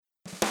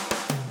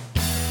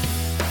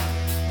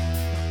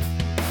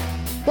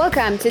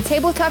Welcome to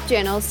Tabletop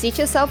Journal's Seat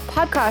Yourself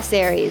podcast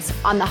series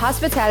on the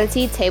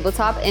hospitality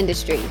tabletop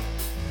industry.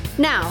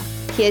 Now,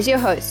 here's your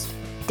host,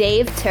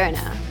 Dave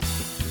Turner.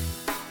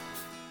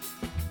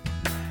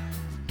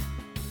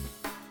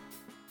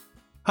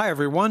 Hi,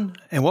 everyone,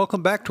 and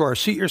welcome back to our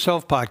Seat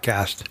Yourself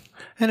podcast.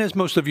 And as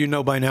most of you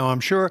know by now,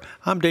 I'm sure,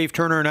 I'm Dave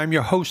Turner, and I'm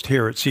your host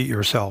here at Seat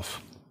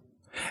Yourself.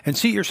 And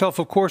Seat Yourself,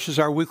 of course, is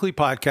our weekly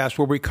podcast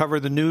where we cover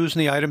the news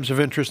and the items of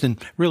interest in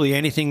really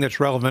anything that's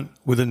relevant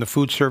within the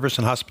food service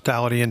and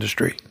hospitality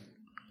industry.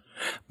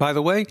 By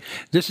the way,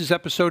 this is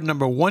episode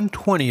number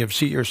 120 of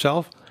Seat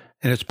Yourself,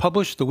 and it's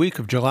published the week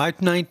of July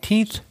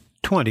 19th,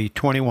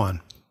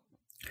 2021.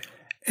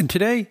 And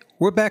today,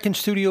 we're back in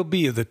Studio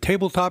B of the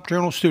Tabletop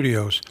Journal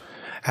Studios.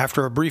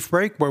 After a brief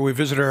break where we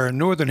visited our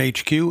northern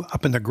HQ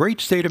up in the great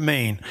state of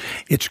Maine,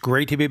 it's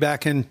great to be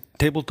back in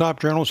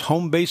Tabletop Journal's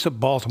home base of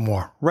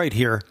Baltimore, right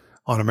here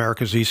on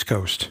America's East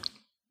Coast.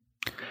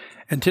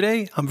 And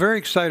today, I'm very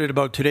excited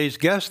about today's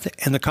guest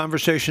and the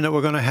conversation that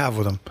we're going to have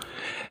with him.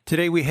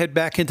 Today, we head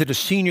back into the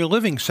senior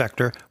living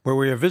sector where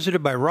we are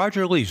visited by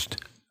Roger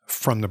Least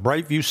from the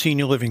Brightview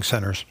Senior Living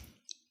Centers.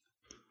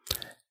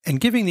 And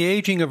given the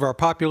aging of our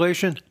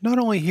population, not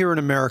only here in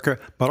America,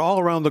 but all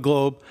around the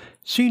globe,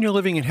 senior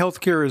living and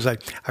healthcare is, I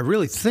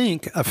really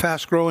think, a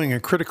fast-growing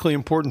and critically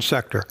important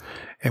sector.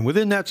 And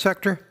within that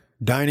sector,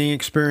 dining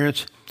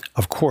experience,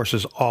 of course,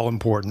 is all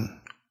important.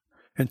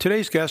 And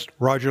today's guest,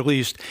 Roger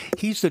Least,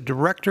 he's the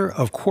Director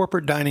of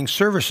Corporate Dining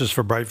Services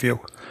for Brightview.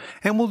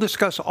 And we'll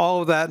discuss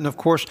all of that. And of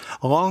course,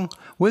 along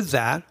with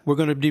that, we're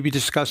going to be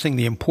discussing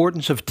the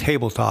importance of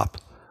tabletop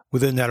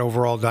within that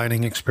overall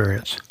dining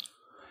experience.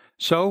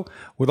 So,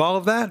 with all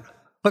of that,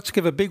 let's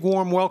give a big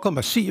warm welcome,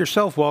 a Seat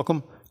Yourself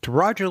welcome, to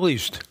Roger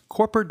Least,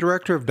 Corporate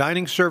Director of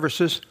Dining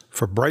Services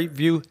for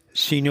Brightview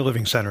Senior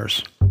Living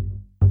Centers.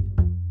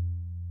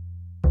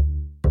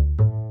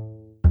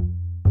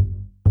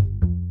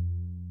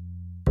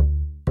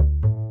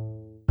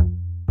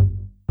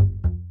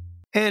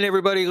 And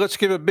everybody, let's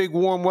give a big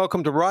warm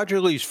welcome to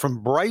Roger Least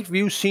from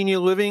Brightview Senior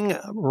Living.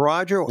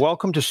 Roger,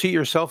 welcome to Seat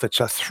Yourself.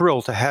 It's a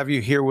thrill to have you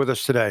here with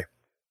us today.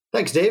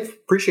 Thanks, Dave.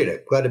 Appreciate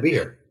it. Glad to be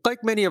here.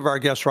 Like many of our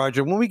guests,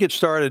 Roger, when we get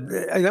started,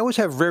 I always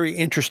have very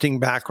interesting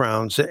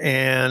backgrounds,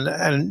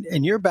 and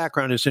your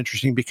background is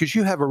interesting because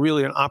you have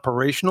an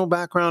operational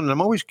background, and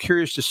I'm always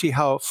curious to see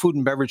how food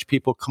and beverage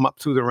people come up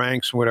through the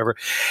ranks and whatever.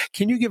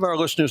 Can you give our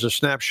listeners a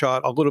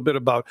snapshot, a little bit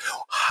about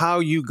how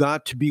you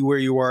got to be where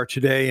you are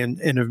today,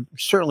 and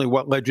certainly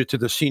what led you to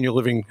the senior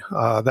living,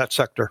 that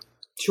sector?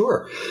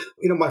 Sure.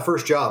 My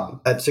first job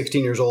at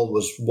 16 years old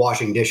was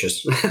washing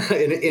dishes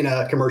in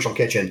a commercial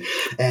kitchen,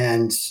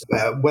 and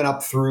went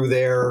up through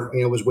there,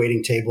 was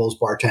waiting tables,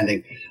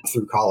 bartending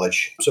through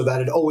college. So that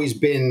had always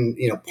been,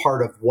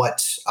 part of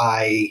what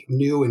I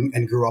knew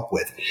and grew up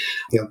with.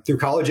 Through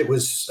college, it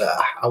was,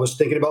 I was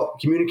thinking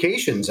about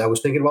communications. I was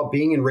thinking about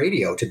being in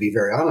radio, to be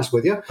very honest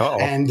with you. Uh-oh.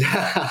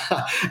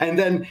 And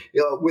then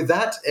with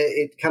that,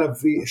 it kind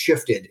of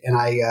shifted, and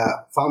I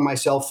found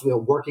myself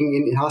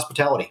working in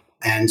hospitality.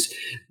 And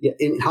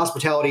in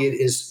hospitality, it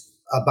is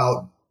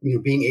about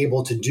being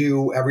able to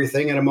do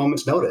everything at a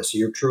moment's notice.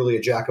 You're truly a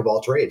jack of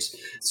all trades.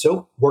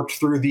 So worked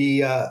through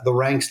the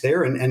ranks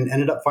there and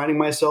ended up finding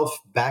myself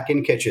back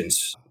in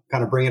kitchens,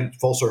 kind of bringing it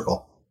full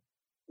circle.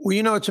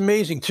 Well, it's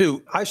amazing,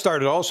 too. I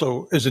started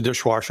also as a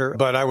dishwasher,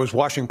 but I was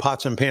washing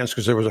pots and pans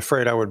because I was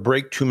afraid I would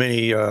break too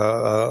many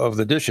of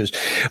the dishes.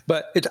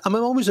 But I'm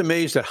always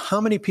amazed at how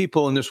many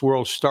people in this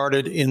world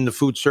started in the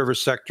food service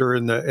sector,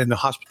 in the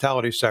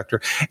hospitality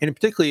sector, and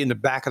particularly in the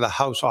back of the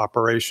house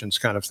operations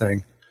kind of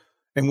thing.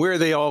 And where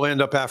they all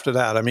end up after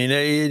that. I mean,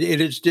 it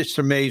is just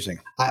amazing.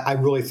 I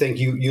really think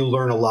you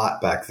learn a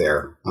lot back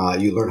there.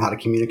 You learn how to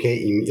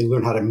communicate. You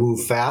learn how to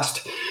move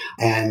fast.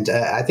 And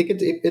I think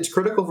it's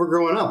critical for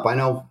growing up. I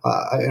know,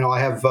 I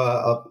have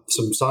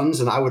some sons,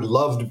 and I would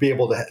love to be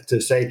able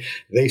to say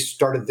they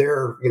started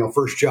their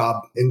first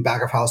job in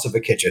back of house of a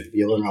kitchen.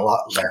 You learn a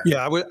lot there.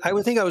 Yeah, I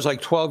would think I was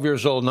like 12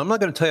 years old, and I'm not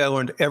going to tell you I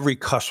learned every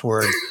cuss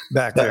word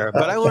back there,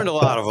 but I learned a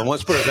lot of them.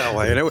 Let's put it that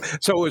way. And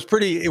so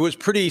it was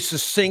pretty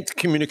succinct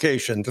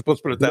communication. Let's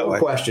put it that way. No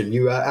question.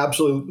 You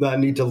absolutely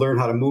need to learn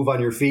how to move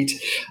on your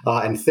feet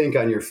and think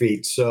on your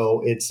feet.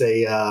 So it's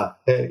a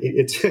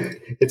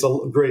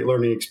great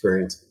learning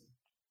experience.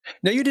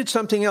 Now, you did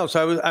something else.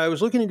 I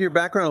was looking into your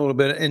background a little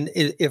bit, and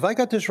if I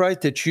got this right,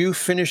 that you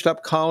finished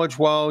up college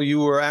while you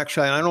were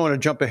actually, and I don't want to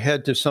jump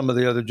ahead to some of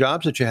the other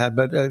jobs that you had,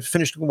 but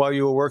finished while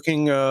you were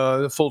working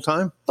full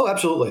time? Oh,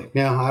 absolutely.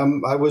 Yeah,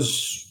 I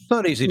was. It's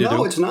not easy to do.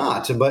 No, it's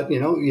not. But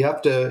you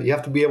have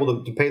to be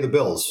able to pay the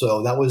bills.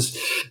 So that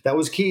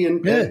was key,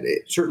 and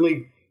it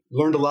certainly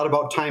learned a lot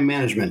about time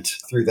management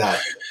through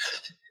that.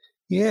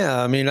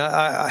 Yeah, I mean,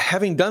 I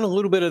having done a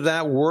little bit of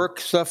that work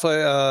stuff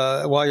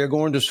while you're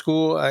going to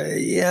school,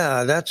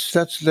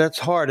 that's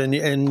hard.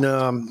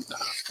 And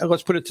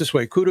let's put it this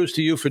way: kudos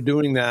to you for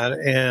doing that.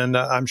 And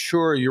I'm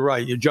sure you're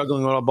right. You're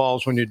juggling all the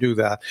balls when you do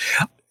that.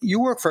 you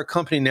work for a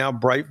company now,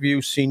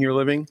 Brightview Senior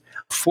Living,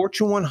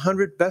 Fortune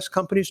 100 best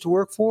companies to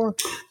work for?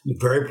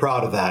 Very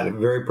proud of that.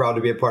 Very proud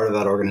to be a part of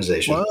that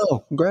organization.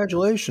 Wow,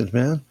 congratulations,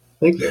 man.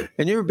 Thank you.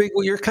 And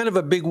you're kind of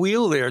a big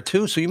wheel there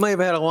too, so you might have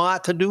had a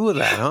lot to do with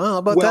that, huh? How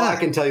about that? Well, I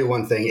can tell you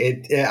one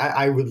thing.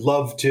 I would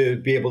love to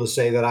be able to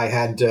say that I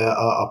had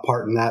a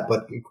part in that,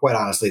 but quite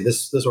honestly,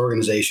 this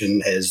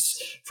organization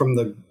is, from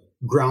the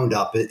ground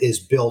up, it is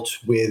built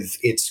with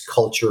its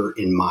culture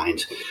in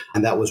mind.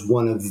 And that was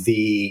one of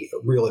the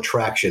real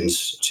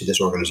attractions to this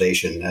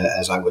organization.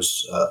 As I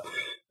was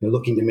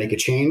looking to make a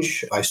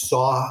change, I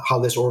saw how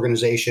this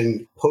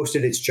organization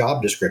posted its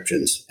job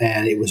descriptions,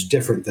 and it was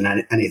different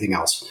than anything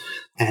else.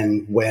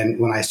 And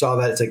when I saw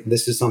that, it's like,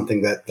 this is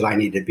something that I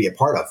need to be a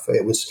part of.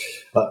 It was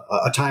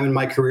a time in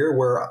my career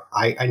where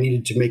I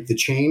needed to make the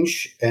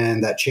change,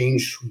 and that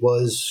change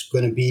was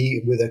going to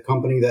be with a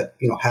company that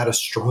had a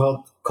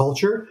strong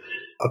culture,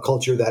 a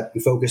culture that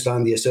focused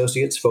on the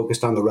associates,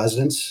 focused on the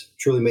residents,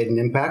 truly made an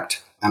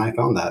impact. And I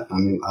found that.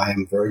 I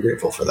am very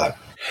grateful for that.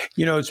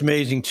 It's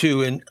amazing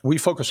too. And we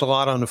focus a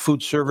lot on the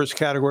food service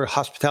category,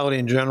 hospitality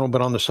in general,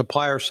 but on the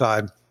supplier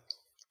side.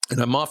 And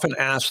I'm often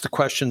asked the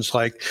questions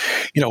like,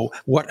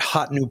 what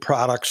hot new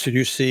products did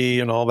you see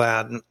and all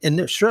that?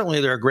 And certainly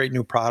there are great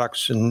new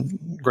products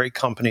and great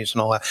companies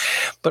and all that.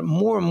 But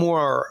more and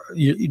more,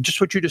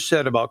 just what you just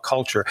said about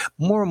culture,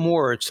 more and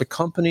more it's the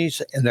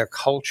companies and their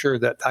culture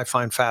that I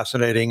find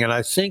fascinating. And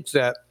I think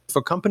that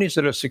for companies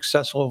that are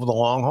successful over the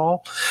long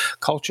haul,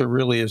 culture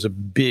really is a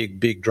big,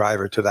 big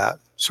driver to that.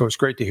 So it's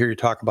great to hear you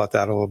talk about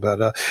that a little bit.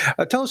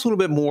 Tell us a little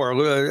bit more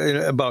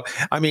about,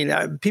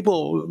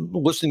 people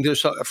listening to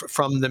this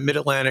from the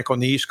Mid-Atlantic on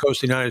the East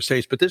Coast of the United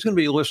States, but there's going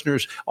to be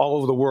listeners all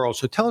over the world.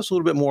 So tell us a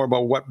little bit more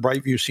about what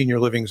Brightview Senior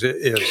Living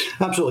is.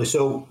 Absolutely.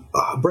 So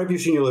Brightview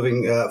Senior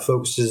Living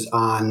focuses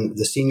on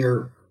the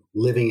senior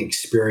living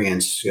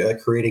experience,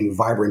 creating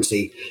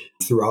vibrancy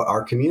throughout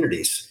our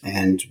communities.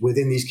 And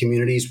within these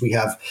communities, we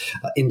have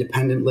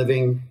independent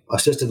living,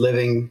 assisted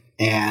living,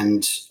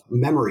 and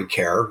memory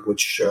care,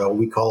 which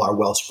we call our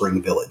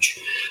Wellspring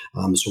Village.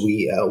 So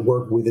we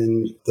work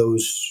within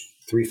those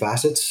three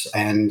facets,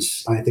 and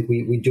I think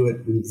we do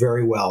it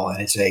very well.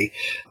 And it's a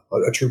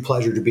true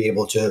pleasure to be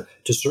able to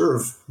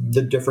serve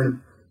the different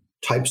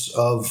types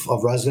of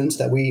residents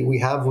that we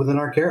have within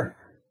our care.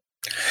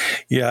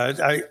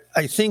 Yeah,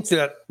 I think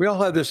that we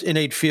all have this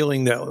innate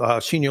feeling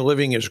that senior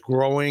living is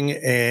growing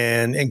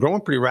and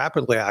growing pretty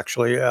rapidly,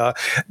 actually.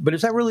 But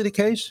is that really the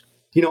case?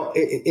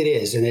 It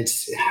is. And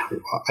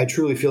I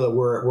truly feel that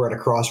we're at a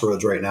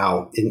crossroads right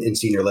now in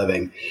senior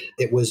living.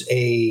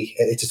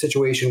 It's a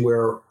situation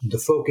where the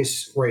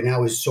focus right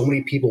now is so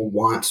many people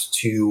want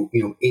to,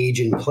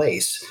 age in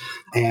place.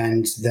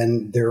 And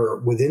then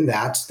within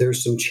that,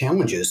 there's some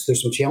challenges.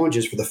 There's some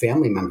challenges for the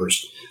family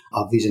members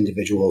of these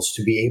individuals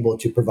to be able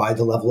to provide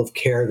the level of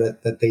care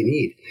that they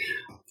need.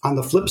 On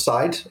the flip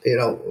side,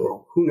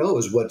 who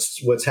knows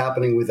what's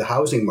happening with the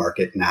housing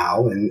market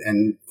now,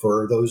 and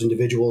for those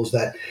individuals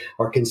that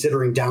are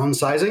considering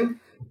downsizing,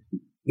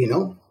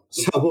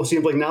 so it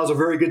seems like now's a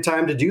very good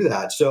time to do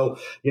that. So,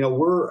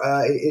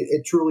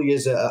 it truly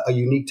is a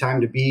unique time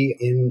to be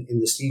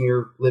in the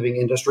senior living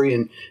industry,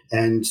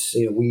 and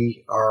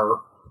we are,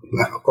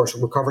 of course,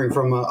 recovering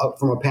from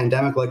a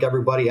pandemic like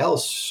everybody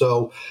else.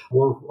 So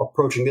we're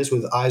approaching this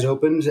with eyes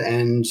opened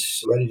and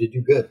ready to do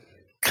good.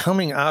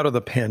 Coming out of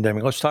the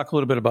pandemic, let's talk a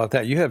little bit about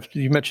that.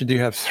 You mentioned you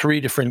have three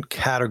different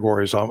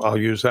categories. I'll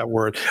use that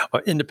word: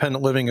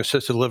 independent living,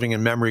 assisted living,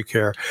 and memory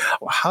care.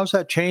 How's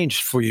that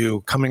changed for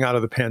you coming out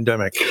of the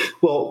pandemic?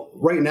 Well,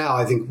 right now,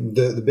 I think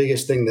the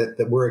biggest thing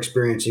that we're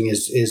experiencing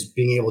is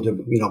being able to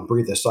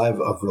breathe a sigh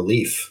of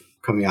relief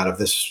coming out of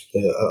this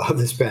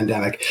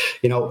pandemic.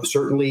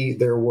 Certainly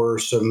there were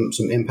some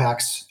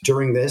impacts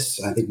during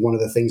this. I think one of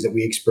the things that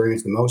we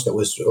experienced the most, that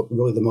was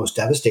really the most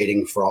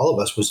devastating for all of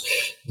us, was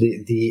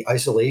the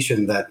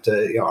isolation that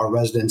our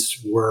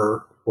residents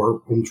were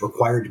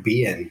required to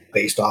be in,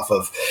 based off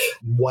of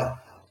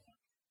what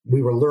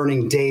we were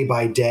learning day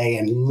by day,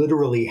 and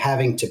literally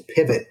having to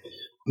pivot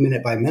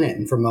minute by minute.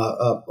 And from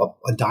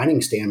a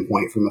dining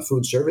standpoint, from a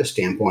food service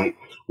standpoint,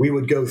 we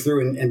would go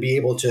through and be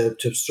able to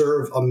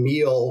serve a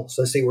meal.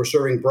 So let's say we're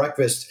serving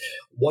breakfast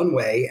one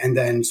way, and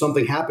then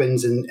something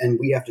happens and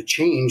we have to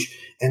change.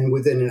 And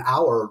within an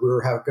hour,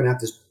 we're going to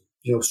have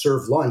to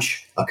serve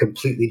lunch a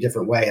completely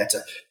different way. That's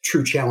a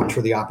true challenge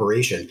for the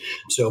operation.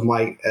 So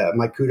my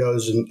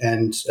kudos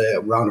and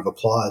round of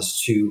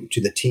applause to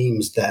the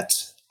teams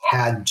that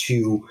had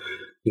to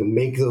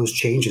make those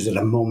changes at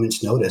a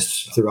moment's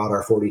notice throughout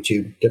our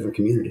 42 different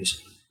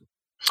communities.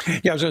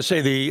 Yeah, I was going to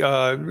say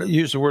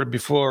use the word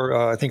before,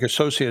 I think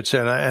associates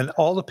and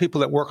all the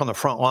people that work on the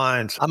front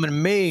lines. I'm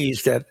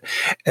amazed at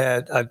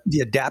the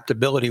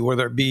adaptability,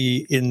 whether it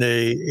be in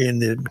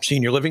the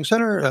senior living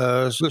center,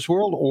 this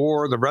world,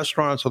 or the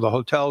restaurants or the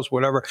hotels,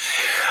 whatever,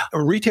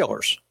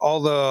 retailers, all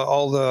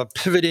the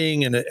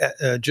pivoting and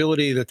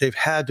agility that they've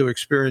had to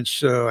experience,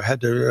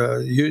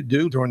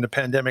 do during the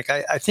pandemic.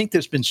 I think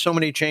there's been so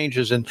many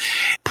changes, and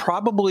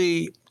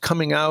probably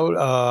coming out.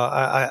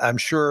 I'm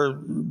sure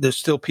there's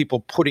still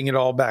people putting it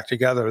all back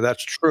together.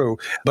 That's true.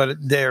 But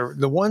they're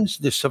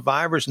the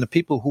survivors and the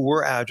people who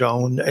were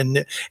agile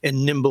and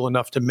nimble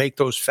enough to make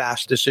those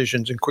fast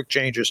decisions and quick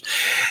changes.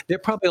 They're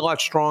probably a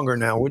lot stronger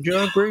now. Would you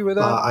agree with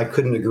that? I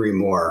couldn't agree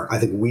more. I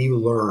think we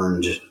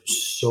learned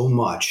so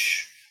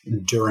much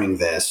during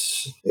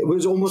this. It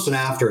was almost an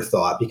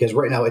afterthought because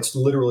right now it's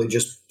literally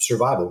just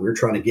survival. We're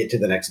trying to get to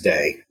the next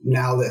day.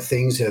 Now that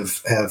things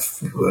have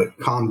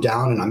calmed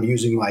down, and I'm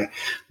using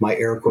my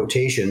air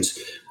quotations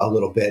a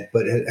little bit,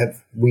 but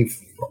we've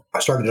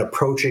started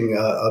approaching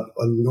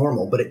a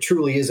normal, but it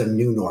truly is a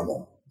new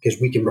normal because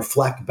we can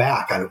reflect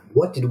back on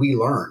what did we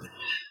learn.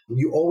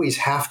 You always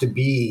have to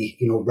be,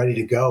 ready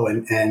to go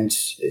and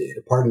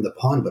pardon the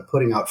pun, but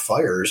putting out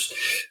fires,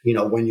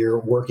 when you're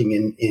working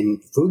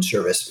in food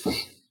service.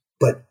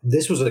 But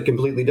this was at a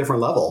completely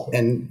different level.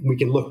 And we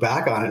can look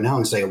back on it now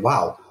and say,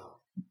 wow,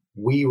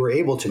 we were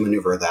able to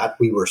maneuver that.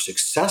 We were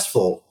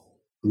successful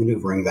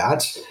maneuvering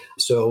that.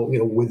 So,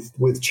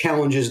 with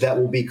challenges that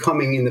will be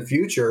coming in the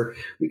future,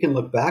 we can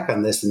look back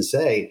on this and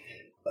say,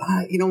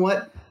 you know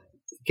what?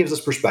 It gives us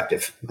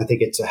perspective. I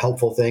think it's a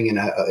helpful thing. And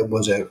it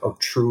was a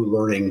true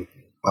learning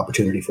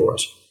opportunity for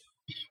us.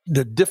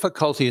 The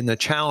difficulty and the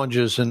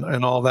challenges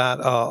and all that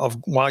of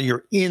while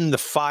you're in the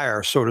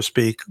fire, so to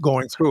speak,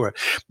 going through it.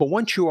 But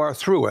once you are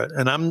through it,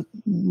 and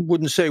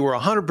wouldn't say we're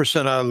 100%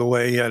 out of the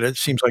way yet. It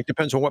seems like it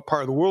depends on what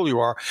part of the world you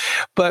are,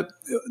 but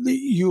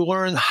you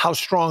learn how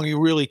strong you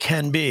really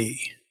can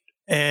be.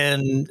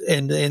 And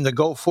in the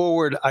go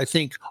forward, I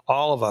think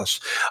all of us,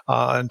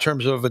 in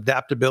terms of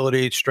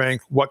adaptability,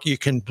 strength, what you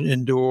can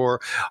endure,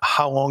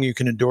 how long you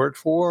can endure it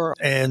for,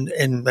 and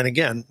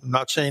again, I'm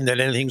not saying that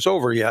anything's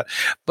over yet,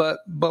 but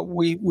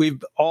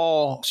we've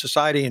all,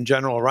 society in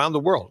general around the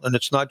world, and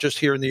it's not just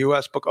here in the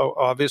U.S., but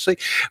obviously,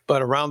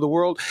 but around the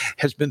world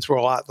has been through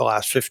a lot the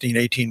last 15,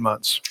 18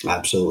 months.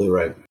 Absolutely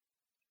right.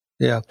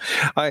 Yeah.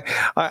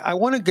 I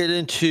want to get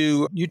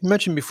into, you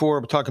mentioned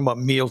before, talking about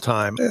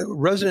mealtime,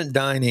 resident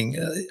dining.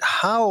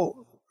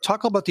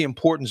 Talk about the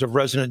importance of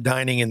resident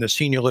dining in the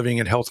senior living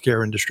and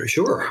healthcare industry.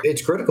 Sure.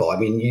 It's critical. I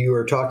mean, you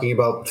are talking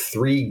about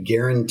 3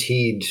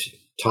 guaranteed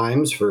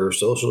times for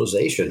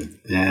socialization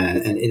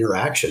and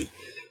interaction.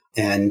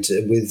 And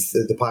with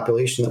the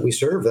population that we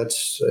serve,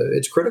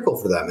 it's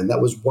critical for them. And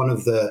that was one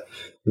of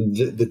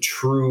the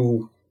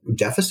true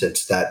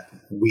deficits that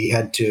we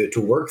had to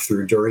work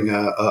through during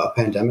a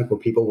pandemic where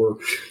people were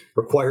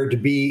required to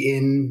be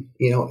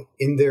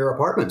in their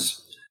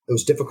apartments. It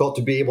was difficult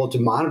to be able to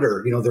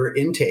monitor, their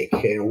intake.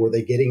 Were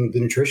they getting the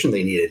nutrition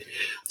they needed?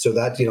 So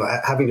that,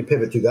 having to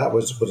pivot through that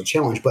was a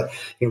challenge. But,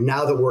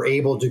 now that we're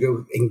able to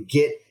go and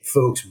get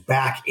folks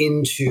back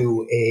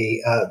into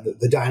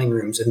the dining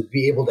rooms and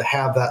be able to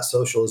have that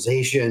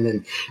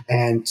socialization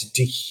and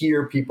to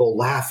hear people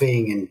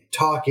laughing and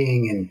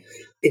talking, and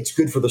it's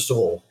good for the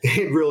soul.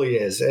 It really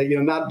is.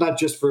 Not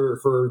just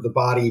for the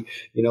body,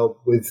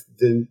 with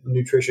the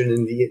nutrition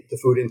and the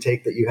food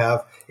intake that you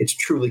have. It's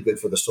truly good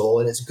for the soul,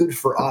 and it's good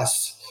for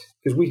us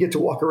because we get to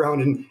walk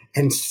around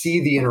and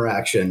see the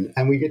interaction,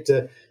 and we get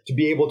to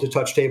be able to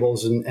touch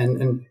tables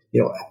and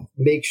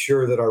make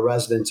sure that our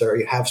residents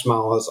have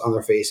smiles on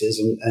their faces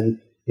and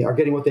are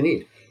getting what they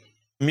need.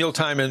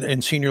 Mealtime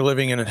in senior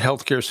living and in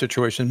healthcare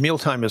situations,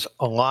 mealtime is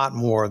a lot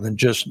more than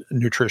just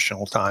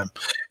nutritional time.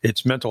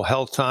 It's mental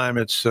health time,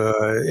 it's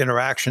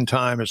interaction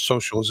time, it's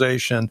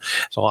socialization.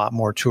 It's a lot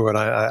more to it.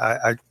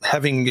 I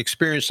having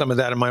experienced some of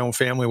that in my own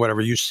family,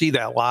 whatever, you see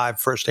that live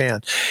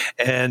firsthand,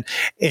 and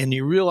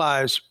you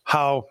realize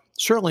how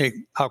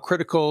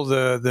critical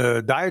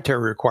the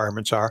dietary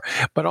requirements are,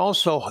 but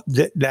also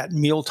that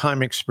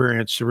mealtime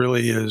experience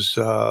really is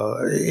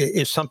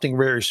something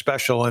very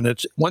special. And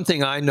it's one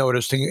thing I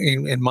noticed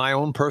in my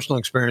own personal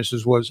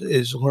experiences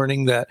is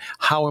learning that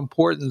how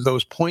important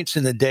those points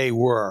in the day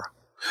were.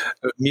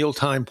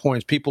 Mealtime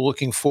points, people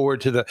looking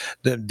forward to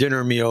the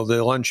dinner meal,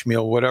 the lunch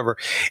meal, whatever.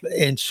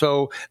 And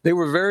so they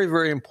were very,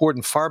 very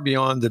important, far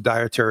beyond the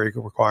dietary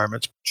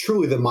requirements.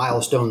 Truly the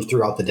milestones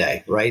throughout the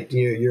day, right?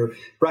 Your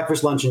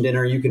breakfast, lunch, and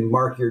dinner, you can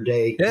mark your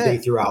day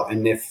throughout.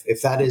 And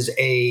if that is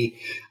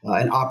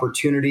an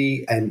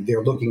opportunity and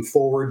they're looking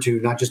forward to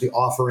not just the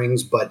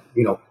offerings, but,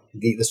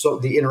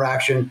 the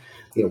interaction,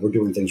 we're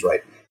doing things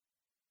right.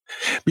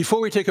 Before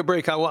we take a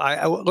break,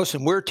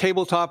 listen, we're a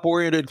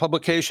tabletop-oriented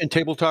publication,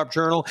 Tabletop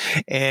Journal,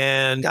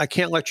 and I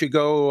can't let you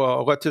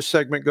go, let this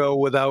segment go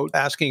without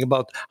asking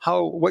about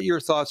what your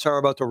thoughts are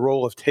about the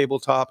role of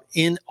tabletop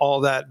in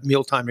all that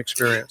mealtime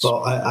experience.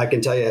 Well, I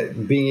can tell you,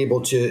 being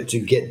able to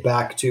get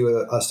back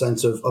to a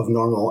sense of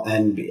normal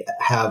and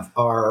have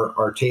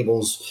our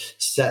tables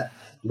set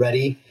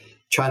ready,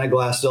 china,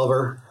 glass,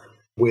 silver,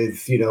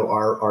 with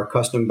our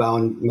custom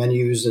bound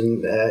menus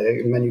and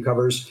menu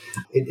covers,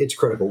 it's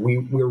critical.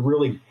 We're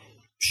really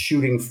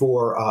shooting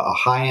for a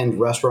high end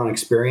restaurant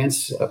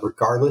experience,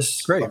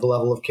 regardless of the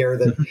level of care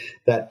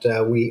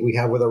that we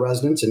have with our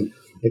residents. And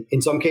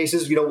in some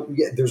cases,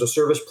 there's a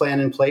service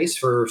plan in place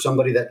for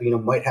somebody that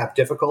might have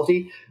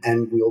difficulty,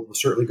 and we'll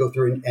certainly go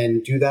through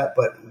and do that.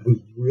 But we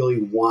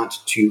really want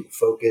to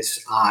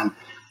focus on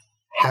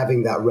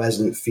having that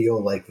resident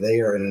feel like they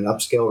are in an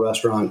upscale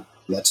restaurant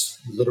that's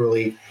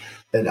literally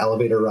an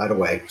elevator ride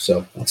away.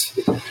 So that's...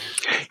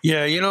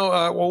 Yeah,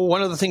 well,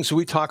 one of the things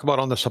we talk about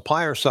on the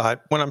supplier side,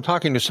 when I'm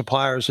talking to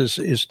suppliers,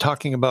 is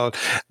talking about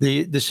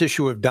this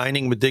issue of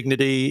dining with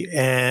dignity.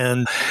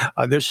 And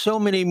there's so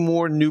many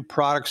more new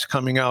products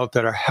coming out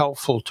that are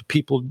helpful to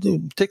people,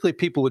 particularly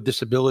people with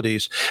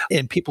disabilities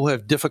and people who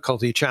have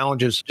difficulty,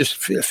 challenges, just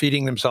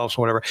feeding themselves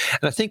or whatever.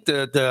 And I think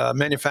the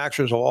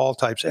manufacturers of all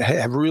types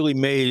have really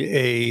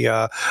made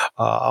a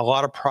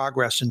lot of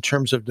progress in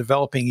terms of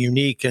developing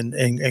unique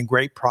and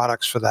great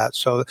products for that.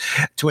 So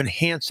to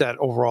enhance that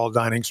overall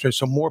dining experience,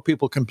 so more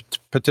people can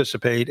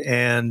participate,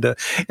 and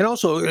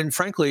also, and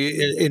frankly,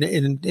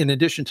 in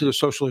addition to the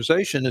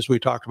socialization, as we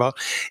talked about,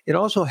 it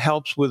also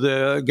helps with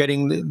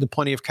getting the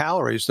plenty of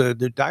calories, the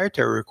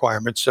dietary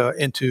requirements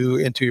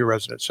into your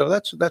residence. So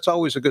that's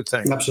always a good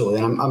thing. Absolutely,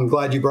 and I'm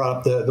glad you brought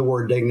up the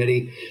word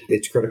dignity.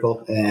 It's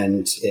critical,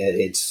 and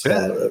it's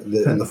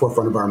in the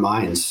forefront of our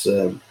minds,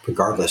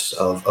 regardless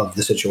of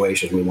the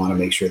situation. We want to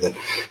make sure that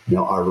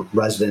our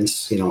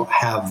residents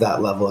have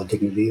that level of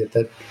dignity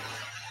that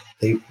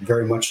they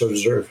very much so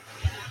deserve.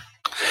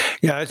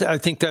 Yeah, I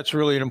think that's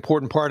really an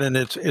important part, and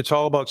it's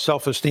all about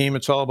self-esteem.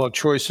 It's all about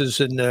choices,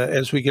 and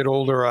as we get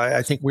older,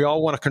 I think we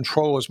all want to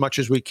control as much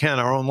as we can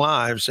our own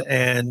lives,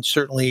 and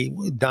certainly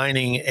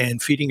dining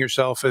and feeding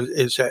yourself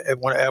is at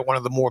one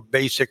of the more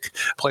basic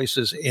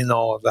places in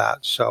all of that.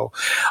 So,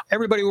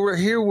 everybody, we're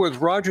here with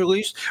Roger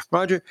Least.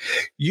 Roger,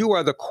 you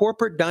are the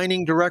Corporate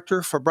Dining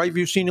Director for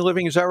Brightview Senior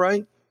Living, is that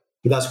right?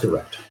 That's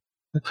correct.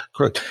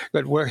 Correct.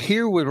 Good. We're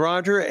here with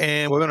Roger,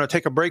 and we're going to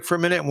take a break for a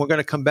minute, and we're going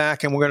to come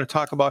back, and we're going to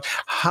talk about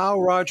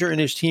how Roger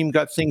and his team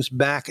got things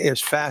back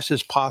as fast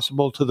as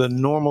possible to the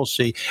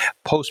normalcy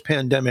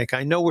post-pandemic.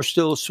 I know we're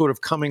still sort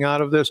of coming out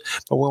of this,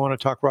 but we want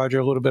to talk, Roger,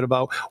 a little bit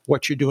about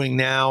what you're doing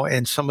now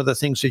and some of the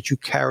things that you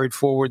carried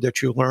forward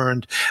that you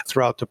learned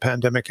throughout the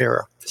pandemic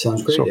era.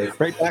 Sounds great, Dave.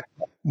 Right back.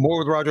 More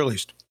with Roger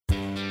Least.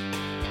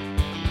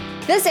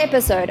 This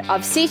episode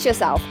of Seat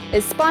Yourself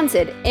is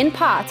sponsored in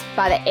part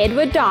by the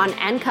Edward Don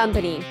and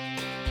Company.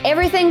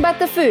 Everything but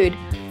the food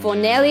for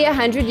nearly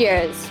 100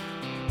 years.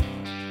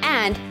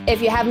 And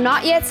if you have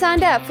not yet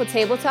signed up for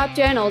Tabletop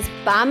Journal's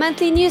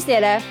bi-monthly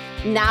newsletter,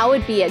 now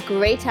would be a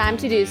great time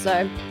to do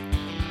so.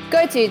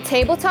 Go to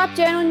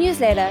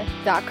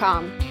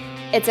tabletopjournalnewsletter.com.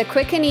 It's a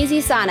quick and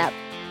easy sign-up,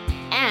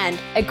 and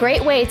a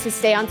great way to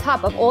stay on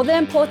top of all the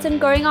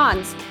important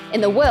going-ons in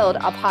the world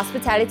of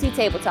hospitality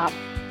tabletop.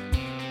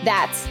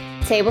 That's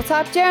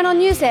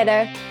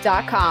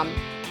tabletopjournalnewsletter.com.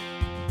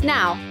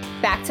 Now,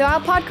 back to our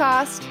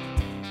podcast.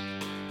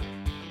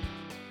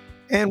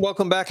 And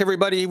welcome back,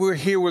 everybody. We're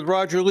here with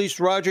Roger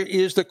Least. Roger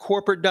is the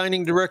Corporate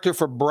Dining Director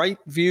for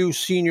Brightview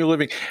Senior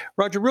Living.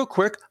 Roger, real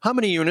quick, how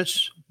many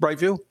units,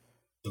 Brightview?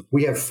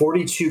 We have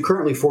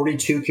currently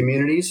 42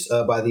 communities.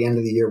 By the end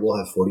of the year, we'll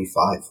have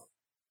 45.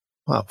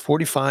 Wow,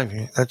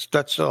 45.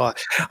 That's a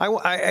lot.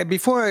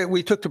 Before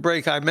we took the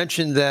break, I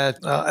mentioned that,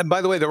 and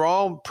by the way, they're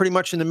all pretty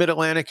much in the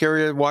Mid-Atlantic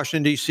area,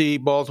 Washington, D.C.,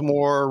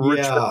 Baltimore,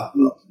 Richmond. Yeah,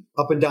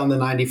 up and down the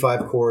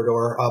 95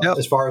 corridor,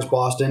 as far as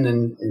Boston.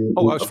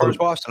 As far as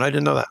Boston. I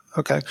didn't know that.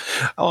 Okay.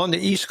 On the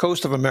East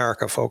Coast of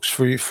America, folks,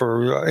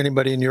 for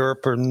anybody in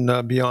Europe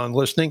and beyond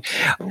listening.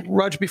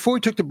 Roger, before we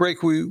took the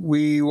break,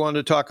 we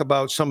wanted to talk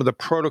about some of the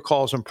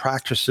protocols and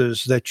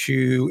practices that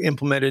you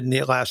implemented in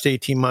the last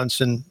 18 months,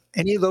 and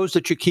any of those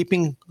that you're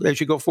keeping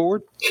as you go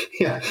forward?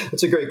 Yeah,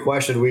 that's a great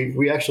question.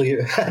 We actually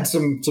had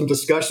some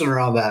discussion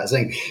around that,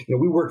 saying,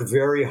 we worked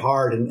very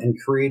hard and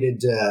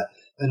created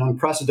an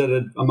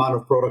unprecedented amount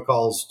of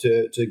protocols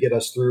to get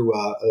us through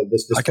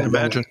this I can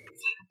imagine.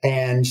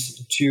 And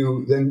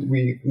then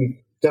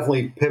we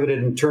definitely pivoted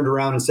and turned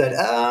around and said,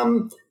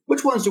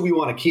 which ones do we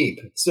want to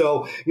keep?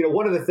 So,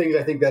 one of the things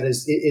I think that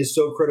is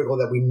so critical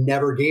that we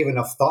never gave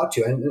enough thought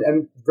to,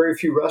 and very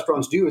few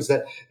restaurants do, is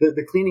that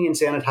the cleaning and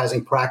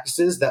sanitizing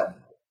practices that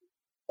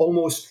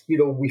almost,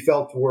 we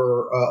felt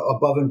were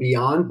above and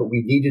beyond, but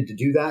we needed to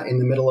do that in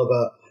the middle of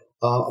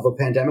a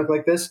pandemic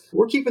like this.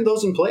 We're keeping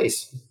those in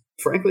place.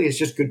 Frankly, it's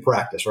just good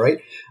practice, right?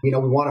 We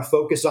want to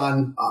focus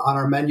on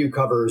our menu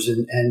covers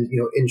and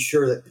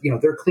ensure that,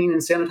 they're clean and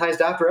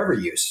sanitized after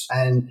every use.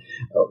 And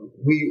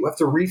we have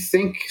to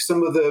rethink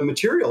some of the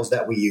materials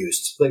that we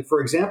used. Like, for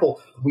example,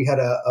 we had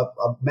a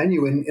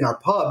menu in our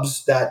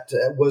pubs that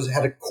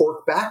had a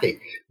cork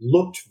backing.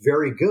 Looked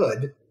very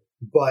good,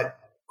 but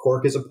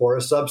cork is a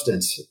porous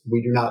substance.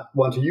 We do not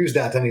want to use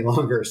that any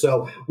longer.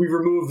 So we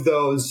removed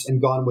those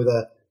and gone with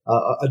a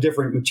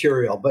different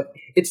material. But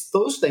it's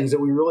those things that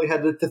we really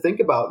had to think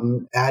about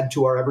and add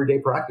to our everyday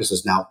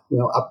practices now,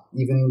 up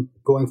even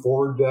going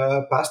forward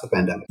past the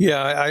pandemic.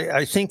 Yeah,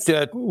 I think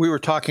that we were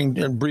talking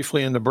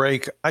briefly in the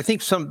break. I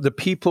think the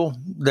people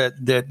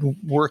that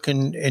work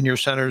in your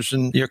centers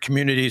and your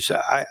communities,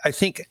 I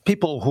think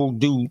people who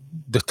do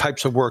the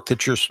types of work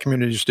that your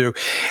communities do.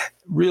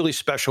 Really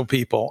special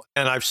people.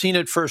 And I've seen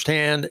it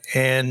firsthand,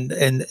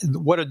 and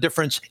what a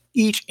difference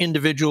each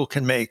individual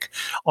can make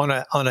on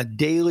a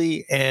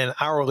daily and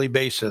hourly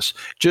basis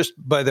just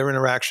by their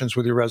interactions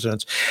with your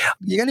residents.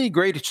 You got any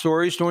great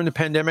stories during the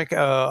pandemic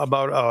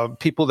about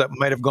people that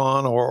might have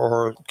gone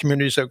or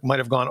communities that might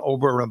have gone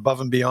over and above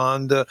and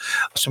beyond?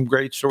 Some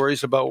great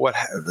stories about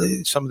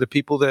some of the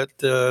people that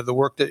the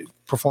work that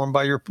performed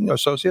by your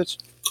associates?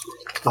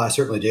 I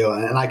certainly do,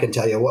 and I can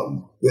tell you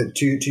what.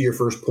 To your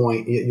first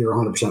point, you're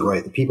 100%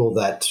 right. The people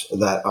that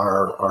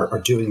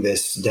are doing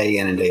this day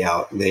in and day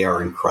out, they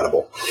are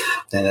incredible,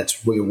 and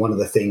that's one of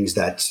the things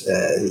that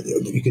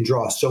you can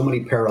draw so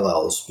many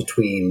parallels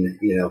between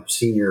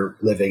senior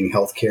living,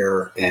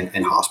 healthcare,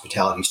 and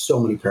hospitality. So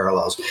many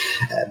parallels,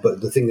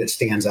 but the thing that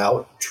stands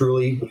out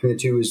truly between the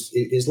two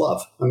is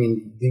love. I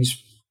mean,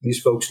 these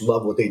folks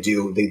love what they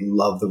do. They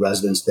love the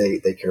residents they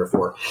care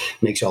for.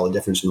 It makes all the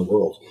difference in the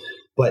world.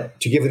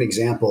 But to give an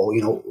example,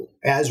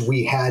 as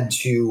we had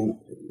to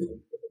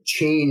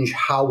change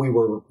how we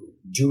were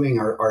doing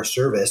our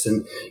service,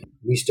 and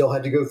we still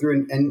had to go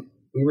through and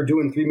we were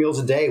doing 3 meals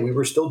a day. We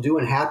were still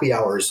doing happy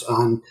hours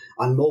on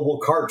mobile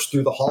carts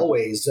through the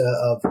hallways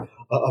of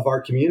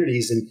our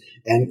communities.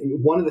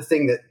 And one of the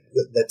things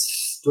that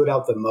stood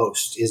out the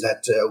most is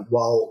that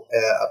while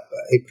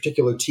a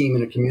particular team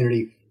in a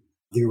community,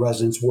 the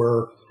residents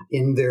were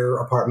in their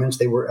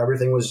apartments.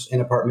 Everything was in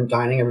apartment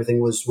dining. Everything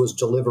was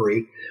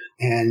delivery.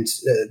 And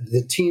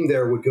the team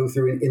there would go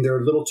through in their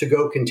little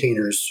to-go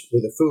containers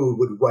with the food,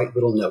 would write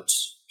little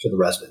notes to the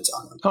residents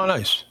on them. Oh,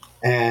 nice.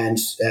 And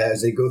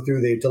as they go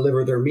through, they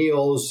deliver their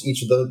meals.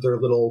 Each of their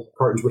little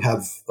cartons would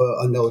have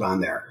a note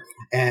on there.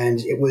 And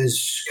it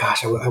was,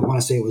 I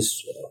want to say it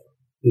was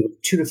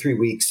 2 to 3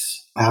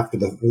 weeks after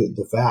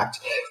the fact,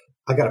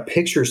 I got a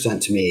picture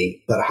sent to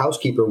me that a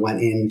housekeeper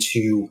went in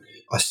to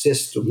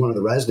assist one of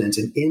the residents,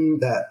 and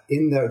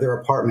in their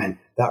apartment,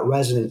 that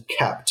resident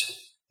kept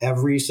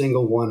every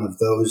single one of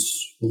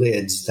those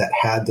lids that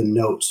had the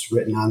notes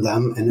written on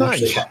them, and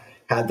nice. Actually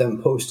had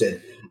them posted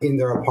in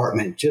their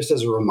apartment, just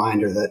as a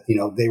reminder that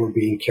they were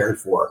being cared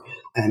for.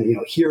 And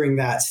hearing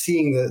that,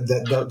 seeing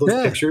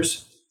those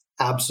pictures,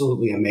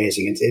 absolutely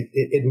amazing.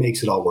 It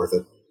makes it all worth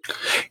it.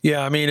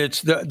 Yeah, I mean,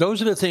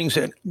 those are the things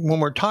that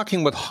when we're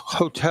talking with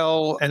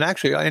hotel and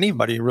actually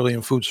anybody really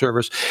in food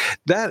service,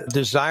 that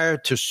desire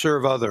to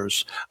serve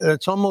others,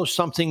 it's almost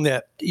something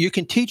that you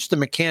can teach the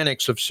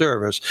mechanics of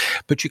service,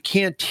 but you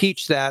can't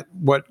teach that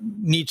what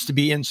needs to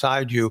be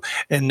inside you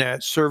and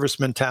that service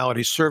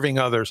mentality, serving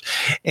others.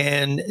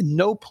 And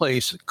no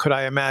place could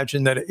I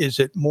imagine that is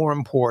it more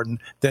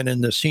important than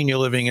in the senior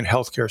living and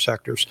healthcare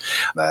sectors.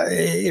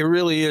 It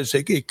really is.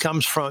 It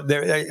comes from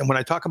there. And when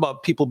I talk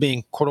about people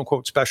being quote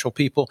unquote special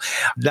people,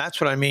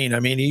 that's what I mean. I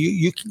mean,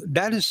 you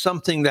that is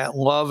something, that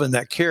love and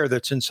that care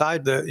that's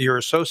inside your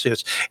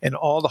associates and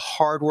all the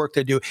hard work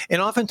they do.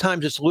 And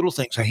oftentimes it's little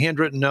things, a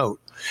handwritten note.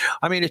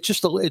 I mean, it's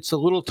the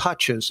little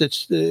touches.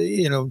 It's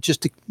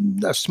just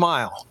a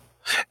smile.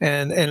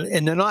 And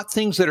they're not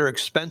things that are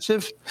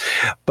expensive,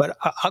 but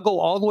I'll go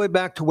all the way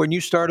back to when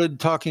you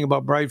started talking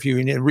about Brightview,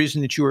 and the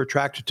reason that you were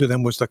attracted to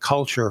them was the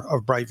culture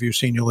of Brightview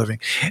Senior Living.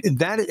 And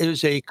that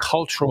is a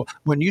cultural,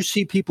 when you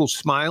see people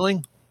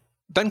smiling,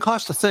 doesn't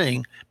cost a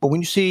thing, but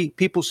when you see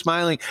people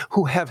smiling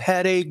who have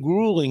had a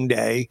grueling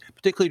day,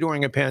 particularly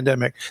during a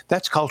pandemic,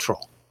 that's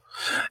cultural.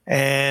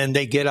 And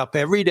they get up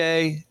every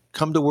day,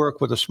 come to work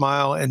with a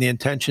smile and the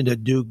intention to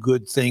do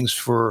good things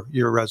for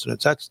your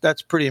residents.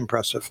 That's pretty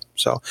impressive.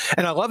 So,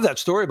 and I love that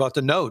story about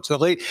the notes.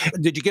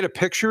 Did you get a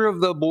picture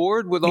of the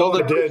board with all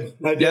the?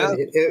 I did. Yeah.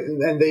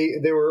 And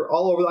they were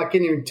all over. I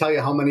can't even tell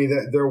you how many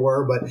there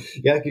were, but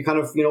yeah, you kind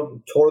of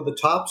tore the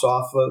tops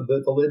off,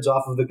 the lids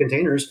off of the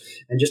containers,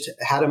 and just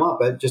had them up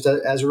just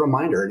as a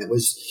reminder. And it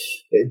was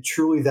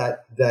truly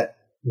that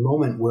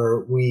moment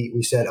where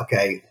we said,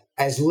 okay,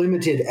 as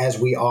limited as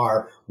we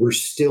are, we're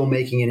still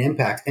making an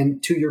impact.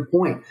 And to your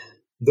point,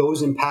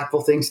 those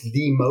impactful things,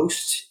 the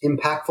most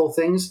impactful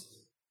things,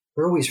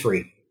 they're always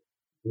free.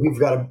 We've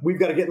got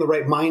to get in the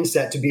right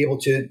mindset to be able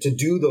to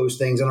do those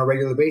things on a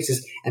regular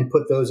basis and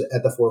put those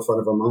at the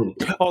forefront of our mind.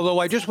 Although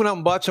I just went out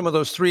and bought some of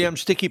those 3M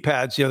sticky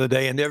pads the other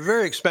day, and they're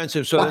very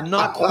expensive, so they're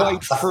not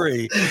quite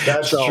free.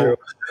 That's true.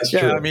 That's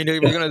true. I mean,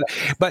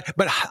 but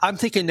I'm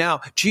thinking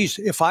now, geez,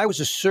 if I was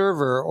a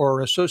server or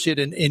an associate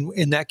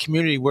in that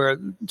community where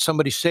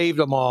somebody saved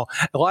them all,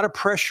 a lot of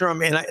pressure on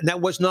me, and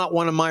that was not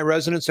one of my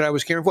residents that I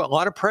was caring for. A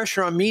lot of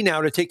pressure on me now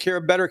to take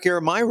better care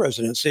of my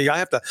residents. See, I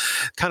have to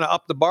kind of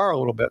up the bar a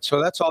little bit. So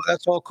that's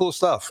all cool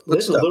stuff.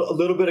 Listen, a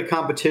little bit of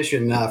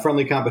competition,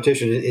 friendly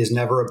competition is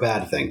never a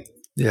bad thing.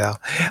 Yeah.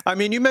 I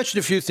mean, you mentioned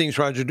a few things,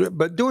 Roger,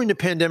 but during the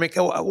pandemic,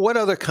 what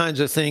other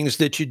kinds of things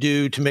did you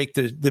do to make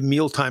the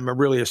mealtime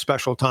a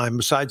special time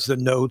besides the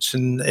notes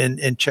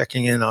and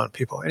checking in on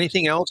people?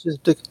 Anything else?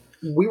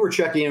 We were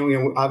checking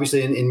in,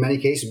 obviously in many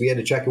cases, we had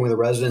to check in with the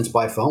residents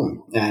by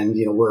phone. And,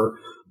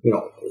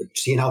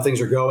 seeing how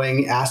things are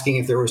going, asking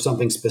if there was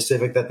something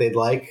specific that they'd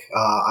like.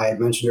 I had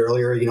mentioned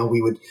earlier,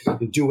 we would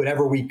do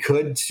whatever we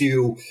could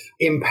to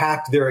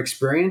impact their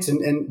experience.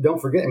 And don't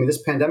forget,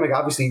 this pandemic,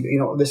 obviously,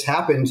 this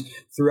happened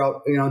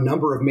throughout, a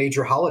number of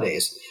major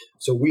holidays.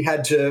 So we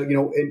had to,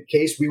 in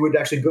case we would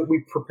actually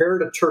we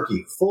prepared a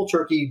turkey, full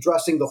turkey,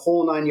 dressing, the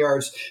whole 9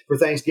 yards for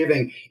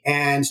Thanksgiving,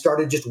 and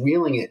started just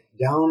wheeling it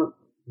down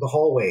the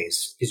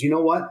hallways. Because you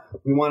know what?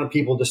 We wanted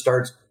people to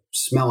start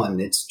smelling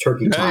it's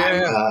turkey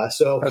time.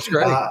 So that's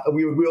great.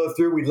 We would wheel it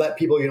through. We'd let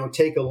people,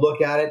 take a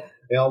look at it.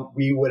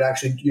 We would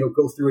actually,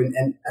 go through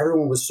and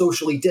everyone was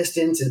socially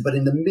distanced. But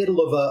in the middle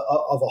of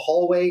a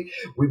hallway,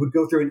 we would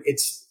go through and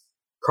it's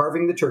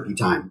carving the turkey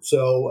time.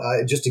 So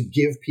just to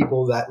give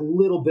people that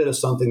little bit of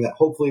something that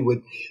hopefully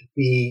would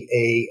be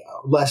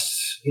a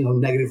less,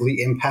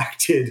 negatively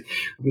impacted,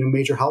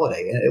 major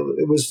holiday. And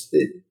it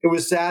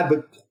was sad,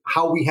 but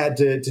how we had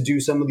to do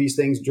some of these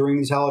things during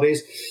these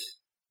holidays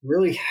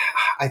really,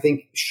 I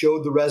think,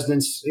 showed the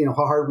residents, how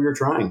hard we were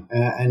trying,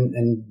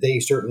 and they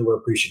certainly were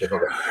appreciative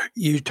of it.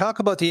 You talk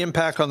about the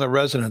impact on the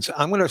residents.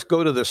 I'm going to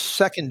go to the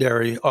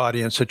secondary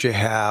audience that you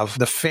have,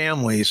 the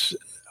families.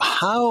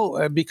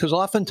 How, because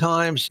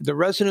oftentimes the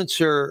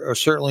residents are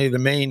certainly the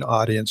main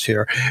audience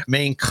here,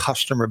 main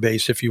customer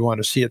base, if you want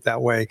to see it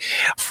that way,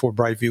 for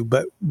Brightview.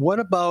 But what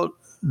about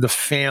the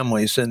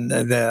families and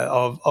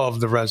of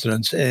the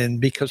residents? And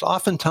because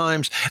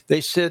oftentimes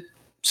they sit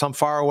some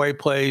faraway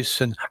place,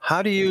 and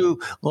how do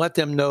you let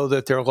them know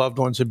that their loved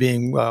ones are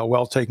being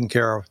well taken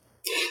care of?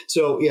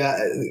 So yeah,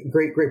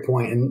 great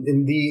point.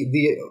 And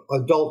the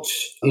adult,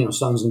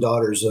 sons and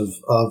daughters of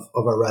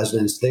our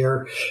residents,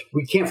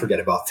 we can't forget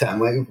about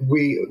them.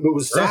 It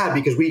was sad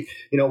because we've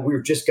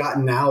just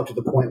gotten now to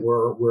the point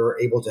where we're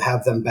able to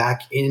have them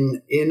back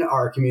in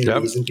our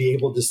communities and be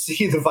able to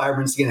see the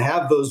vibrancy and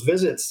have those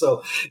visits.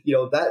 So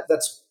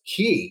that's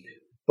key.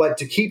 But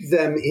to keep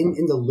them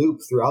in the loop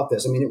throughout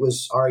this, it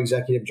was our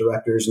executive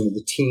directors and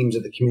the teams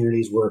of the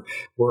communities were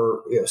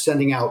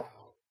sending out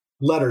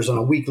letters on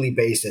a weekly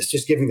basis,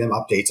 just giving them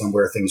updates on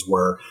where things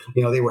were.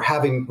 They were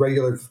having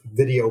regular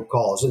video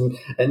calls, and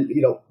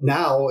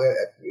now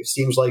it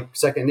seems like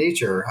second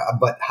nature.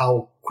 But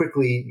how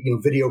quickly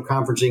video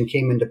conferencing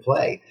came into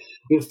play.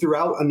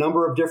 Throughout a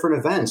number of different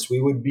events,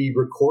 we would be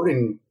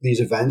recording these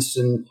events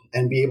and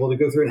be able to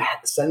go through and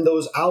send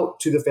those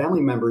out to the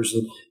family members,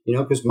 and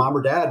because mom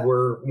or dad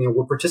were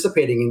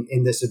participating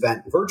in this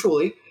event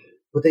virtually,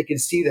 but they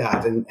could see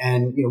that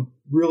and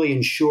really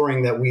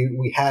ensuring that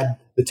we had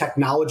the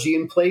technology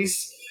in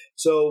place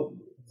so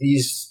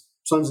these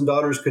sons and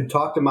daughters could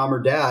talk to mom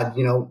or dad,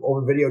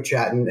 over video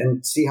chat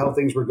and see how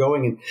things were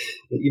going. And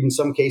even in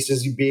some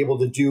cases, you'd be able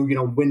to do,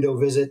 window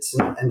visits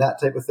and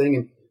that type of thing.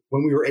 And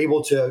when we were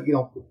able to,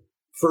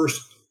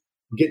 first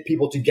get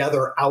people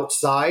together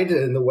outside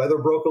and the weather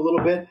broke a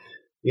little bit,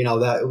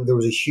 that there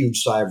was a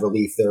huge sigh of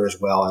relief there as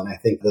well. And I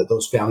think that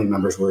those family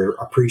members were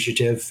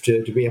appreciative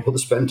to be able to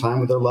spend time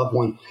with their loved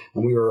one.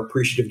 And we were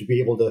appreciative to be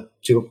able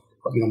to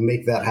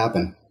make that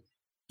happen.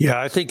 Yeah,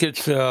 I think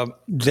it's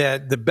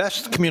that the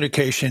best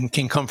communication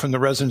can come from the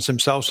residents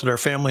themselves to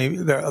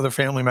their other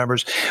family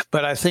members.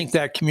 But I think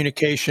that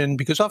communication,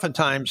 because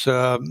oftentimes,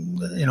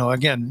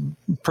 again,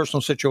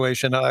 personal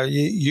situation,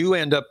 you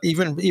end up,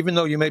 even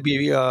though you may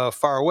be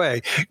far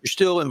away, you're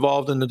still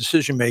involved in the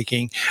decision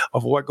making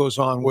of what goes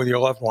on with your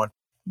loved one.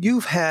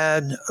 You've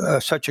had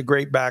such a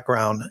great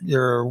background.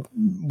 You're a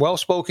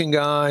well-spoken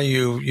guy.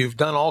 You've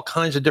done all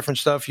kinds of different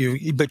stuff.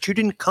 But you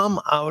didn't come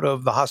out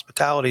of the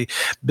hospitality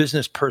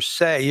business per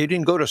se. You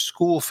didn't go to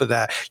school for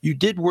that. You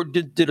did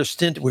a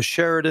stint with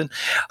Sheraton.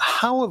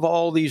 How have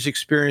all these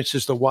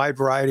experiences, the wide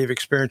variety of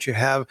experience you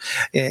have,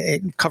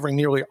 covering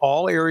nearly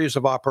all areas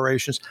of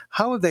operations,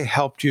 how have they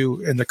helped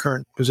you in the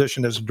current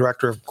position as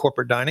director of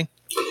corporate dining?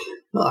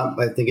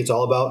 I think it's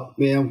all about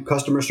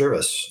customer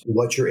service,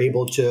 what you're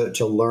able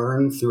to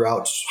learn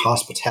throughout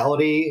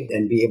hospitality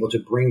and be able to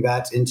bring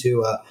that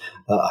into a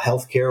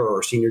healthcare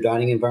or senior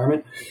dining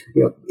environment.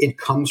 It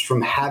comes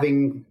from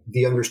having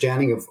the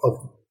understanding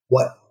of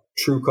what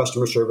true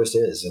customer service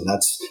is, and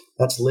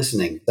that's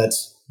listening,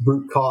 that's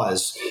root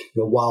cause.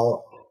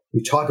 While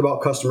we talk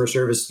about customer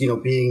service,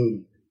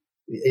 being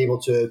able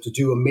to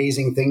do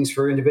amazing things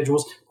for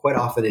individuals, quite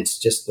often it's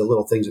just the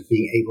little things of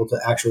being able to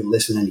actually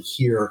listen and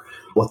hear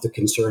what the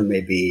concern may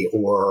be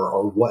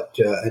or what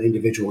an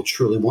individual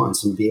truly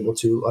wants and be able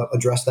to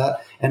address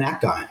that and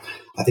act on it.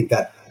 I think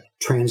that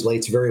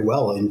translates very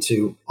well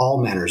into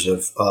all manners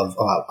of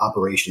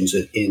operations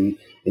in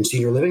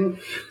senior living,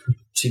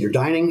 senior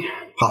dining,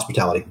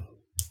 hospitality.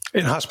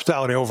 In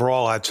hospitality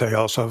overall, I'd say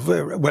also,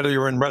 whether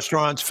you're in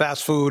restaurants,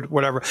 fast food,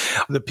 whatever,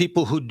 the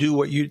people who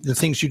do the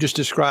things you just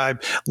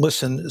described,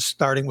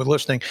 starting with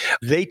listening,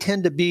 they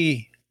tend to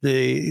be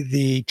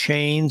the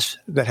chains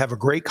that have a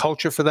great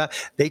culture for that.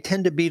 They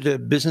tend to be the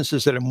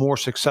businesses that are more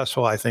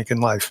successful, I think, in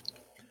life.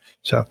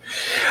 So,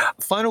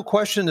 final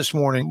question this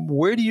morning: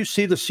 where do you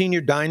see the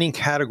senior dining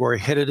category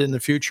headed in the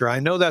future?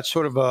 I know that's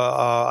sort of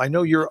I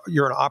know you're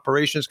an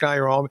operations guy,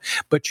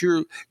 but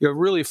you're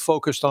really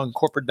focused on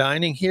corporate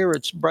dining here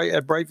at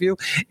Brightview.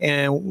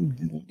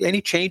 And any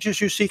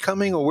changes you see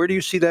coming, or where do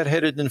you see that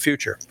headed in the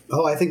future?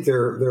 Oh, I think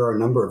there are a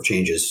number of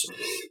changes.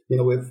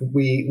 If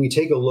we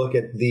take a look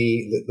at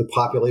the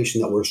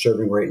population that we're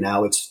serving right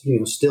now, it's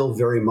still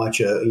very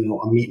much a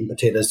meat and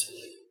potatoes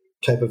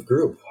type of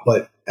group.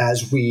 But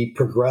as we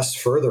progress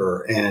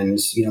further and,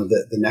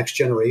 the next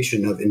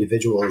generation of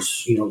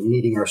individuals,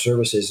 needing our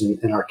services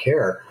and our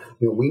care,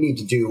 we need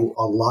to do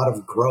a lot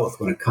of growth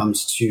when it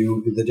comes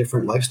to the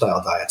different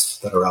lifestyle diets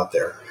that are out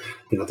there.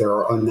 There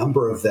are a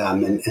number of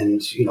them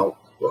and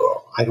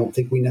I don't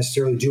think we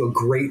necessarily do a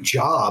great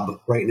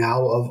job right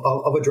now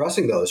of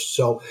addressing those.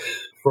 So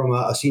from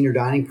a senior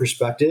dining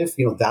perspective,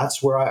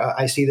 that's where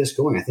I see this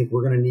going. I think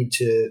we're going to need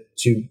to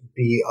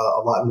be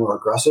a lot more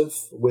aggressive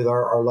with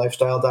our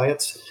lifestyle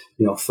diets,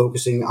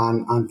 focusing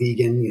on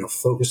vegan,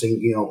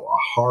 focusing,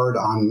 hard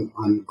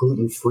on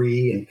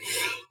gluten-free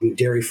and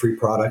dairy-free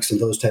products and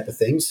those type of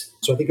things.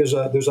 So I think there's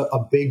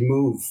a big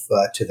move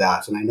to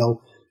that. And I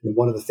know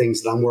one of the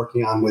things that I'm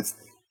working on with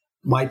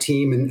my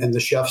team and the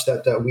chefs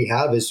that we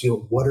have is,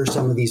 what are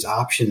some of these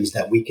options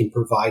that we can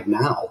provide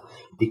now?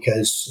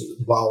 Because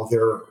while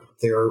they're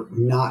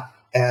not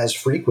as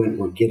frequent,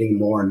 we're getting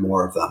more and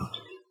more of them,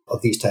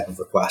 of these type of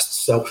requests.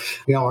 So,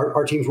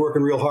 our team's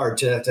working real hard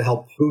to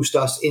help boost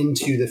us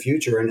into the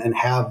future and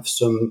have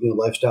some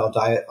lifestyle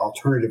diet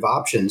alternative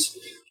options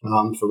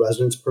for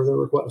residents per their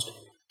request.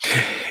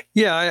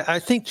 Yeah, I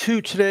think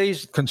too,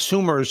 today's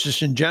consumers,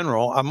 just in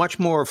general, are much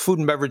more food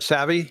and beverage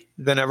savvy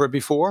than ever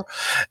before,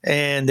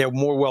 and they're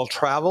more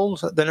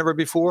well-traveled than ever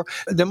before.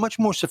 They're much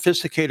more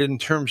sophisticated in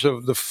terms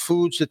of the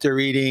foods that they're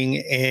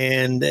eating,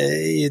 and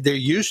they're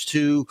used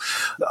to,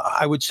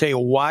 I would say, a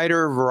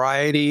wider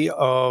variety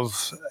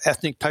of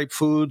ethnic-type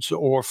foods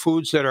or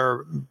foods that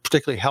are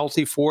particularly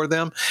healthy for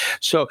them.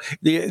 So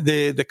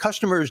the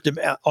customers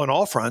on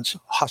all fronts,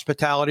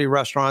 hospitality,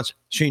 restaurants,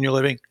 senior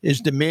living, is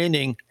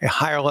demanding a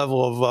higher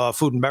level of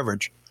food and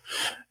beverage.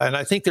 And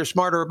I think they're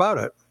smarter about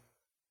it.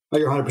 Oh,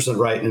 you're 100%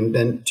 right.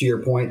 And to your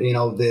point,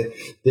 the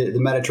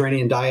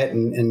Mediterranean diet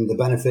and the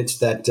benefits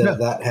that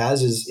that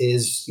has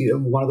is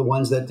one of the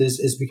ones that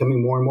is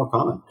becoming more and more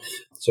common.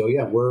 So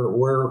yeah,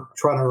 we're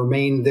trying to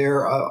remain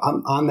there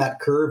on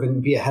that curve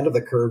and be ahead of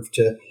the curve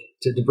to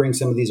bring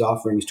some of these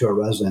offerings to our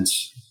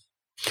residents.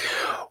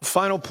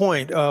 Final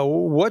point,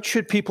 what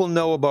should people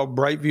know about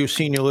Brightview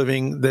Senior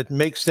Living that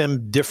makes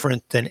them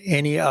different than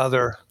any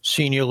other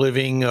senior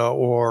living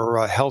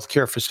or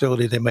healthcare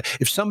facility?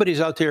 If somebody's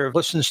out there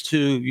listens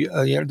to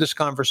this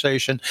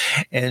conversation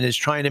and is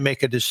trying to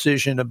make a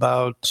decision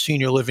about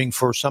senior living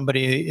for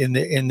somebody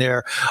in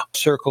their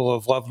circle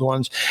of loved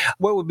ones,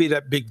 what would be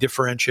that big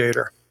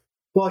differentiator?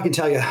 Well, I can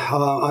tell you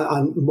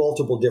on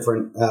multiple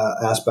different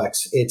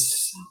aspects.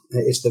 It's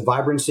the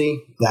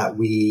vibrancy that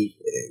we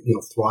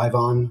thrive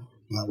on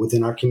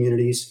within our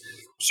communities.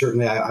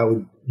 Certainly, I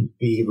would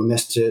be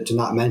remiss to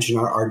not mention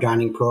our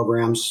dining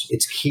programs.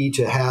 It's key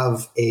to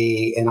have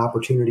an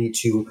opportunity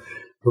to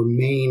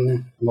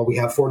remain. Well, we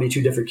have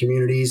 42 different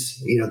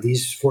communities.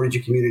 These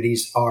 42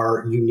 communities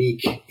are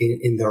unique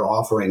in their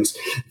offerings.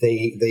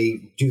 They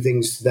do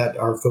things that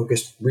are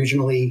focused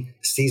regionally,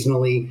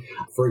 seasonally.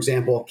 For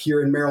example,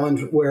 here in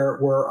Maryland,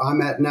 where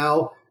I'm at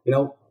now,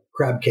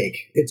 crab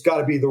cake. It's got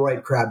to be the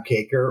right crab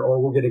cake or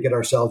we're going to get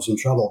ourselves in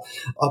trouble.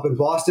 Up in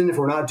Boston, if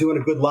we're not doing a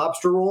good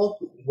lobster roll,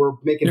 we're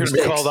making mistakes.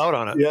 You're going to be called out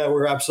on it. Yeah,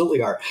 we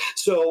absolutely are.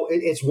 So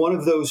it's one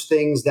of those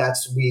things that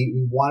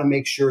we want to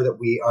make sure that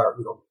we are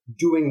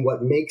doing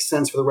what makes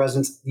sense for the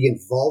residents, the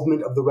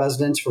involvement of the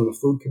residents from a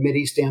food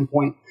committee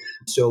standpoint.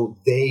 So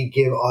they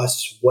give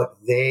us what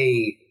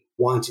they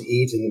want to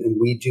eat, and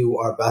we do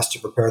our best to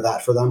prepare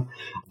that for them.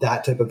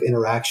 That type of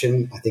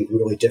interaction, I think,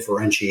 really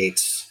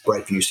differentiates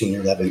Brightview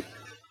Senior Living.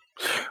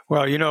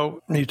 Well,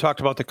 you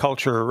talked about the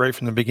culture right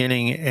from the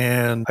beginning,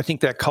 and I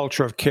think that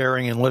culture of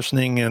caring and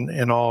listening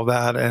and all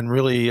that, and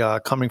really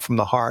coming from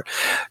the heart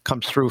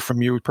comes through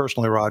from you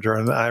personally, Roger.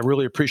 And I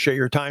really appreciate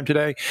your time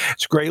today.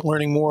 It's great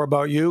learning more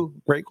about you,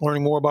 great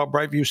learning more about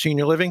Brightview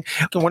Senior Living.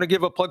 I want to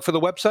give a plug for the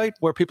website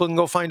where people can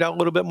go find out a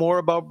little bit more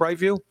about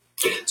Brightview.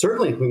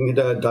 Certainly. We can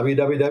go to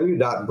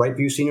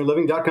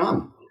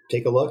www.brightviewseniorliving.com.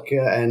 Take a look,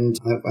 and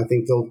I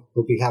think they'll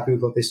be happy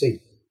with what they see.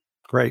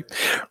 Great.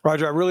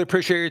 Roger, I really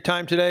appreciate your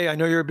time today. I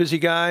know you're a busy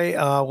guy.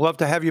 Love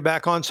to have you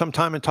back on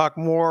sometime and talk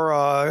more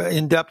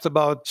in depth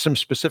about some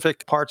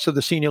specific parts of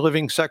the senior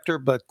living sector,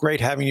 but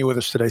great having you with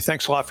us today.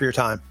 Thanks a lot for your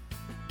time.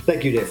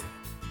 Thank you, Dave.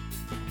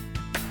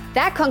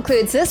 That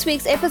concludes this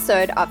week's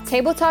episode of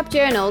Tabletop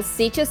Journal's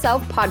Seat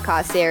Yourself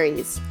podcast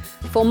series.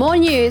 For more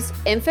news,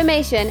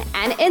 information,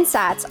 and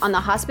insights on the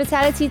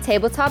hospitality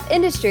tabletop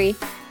industry,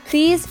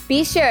 please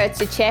be sure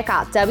to check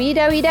out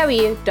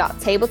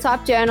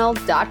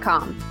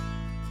www.tabletopjournal.com.